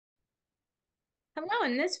Hello,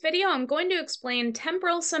 in this video, I'm going to explain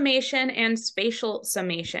temporal summation and spatial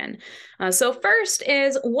summation. So first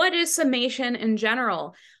is, what is summation in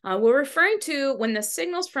general? We're referring to when the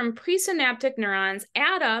signals from presynaptic neurons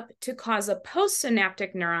add up to cause a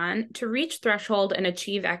postsynaptic neuron to reach threshold and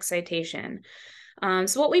achieve excitation.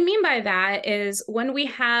 So what we mean by that is when we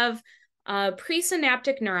have a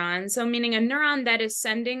presynaptic neuron, so meaning a neuron that is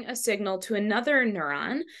sending a signal to another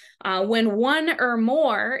neuron, when one or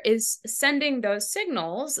more is sending those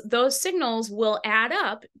signals will add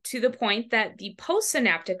up to the point that the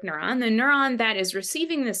postsynaptic neuron, the neuron that is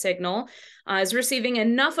receiving the signal, is receiving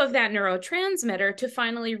enough of that neurotransmitter to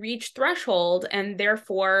finally reach threshold and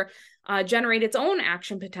therefore generate its own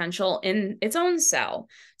action potential in its own cell.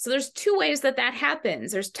 So there's two ways that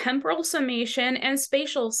happens. There's temporal summation and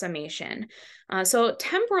spatial summation. So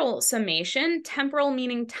temporal summation, temporal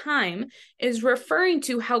meaning time, is referring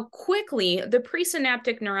to how quickly the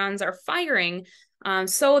presynaptic neurons are firing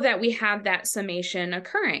so that we have that summation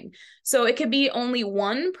occurring. So it could be only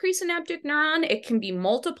one presynaptic neuron, it can be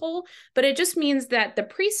multiple, but it just means that the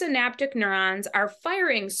presynaptic neurons are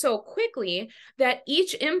firing so quickly that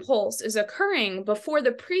each impulse is occurring before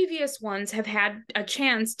the previous ones have had a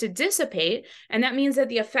chance to dissipate. And that means that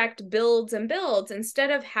the effect builds and builds instead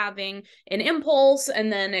of having an impulse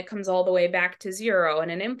and then it comes all the way back to zero and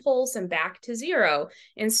an impulse and back to zero.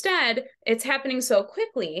 Instead, it's happening so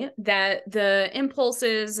quickly that the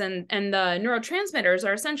impulses and the neurotransmitters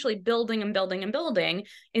are essentially building and building and building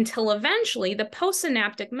until eventually the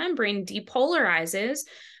postsynaptic membrane depolarizes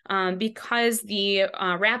because the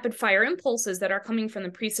rapid fire impulses that are coming from the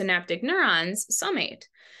presynaptic neurons summate.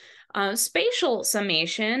 Spatial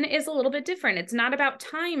summation is a little bit different. It's not about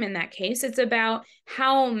time in that case. It's about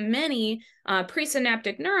how many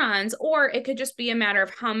presynaptic neurons, or it could just be a matter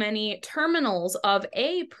of how many terminals of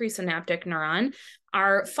a presynaptic neuron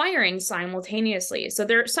are firing simultaneously. So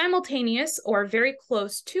they're simultaneous or very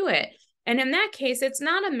close to it. And in that case, it's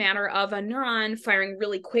not a matter of a neuron firing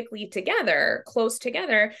really quickly together, close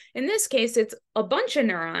together. In this case, it's a bunch of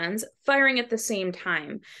neurons firing at the same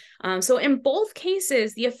time. So in both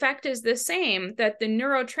cases, the effect is the same, that the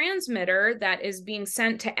neurotransmitter that is being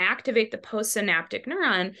sent to activate the postsynaptic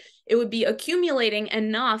neuron, it would be accumulating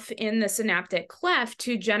enough in the synaptic cleft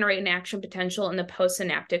to generate an action potential in the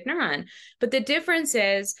postsynaptic neuron. But the difference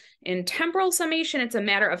is, in temporal summation, it's a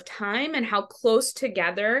matter of time and how close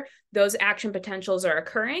together those action potentials are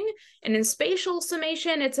occurring. And in spatial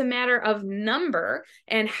summation, it's a matter of number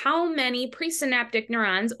and how many presynaptic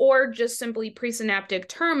neurons, or just simply presynaptic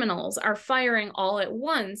terminals, are firing all at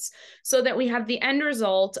once, so that we have the end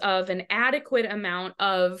result of an adequate amount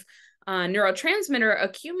of neurotransmitter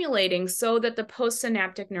accumulating so that the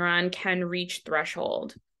postsynaptic neuron can reach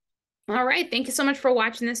threshold. All right, thank you so much for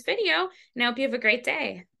watching this video, and I hope you have a great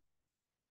day.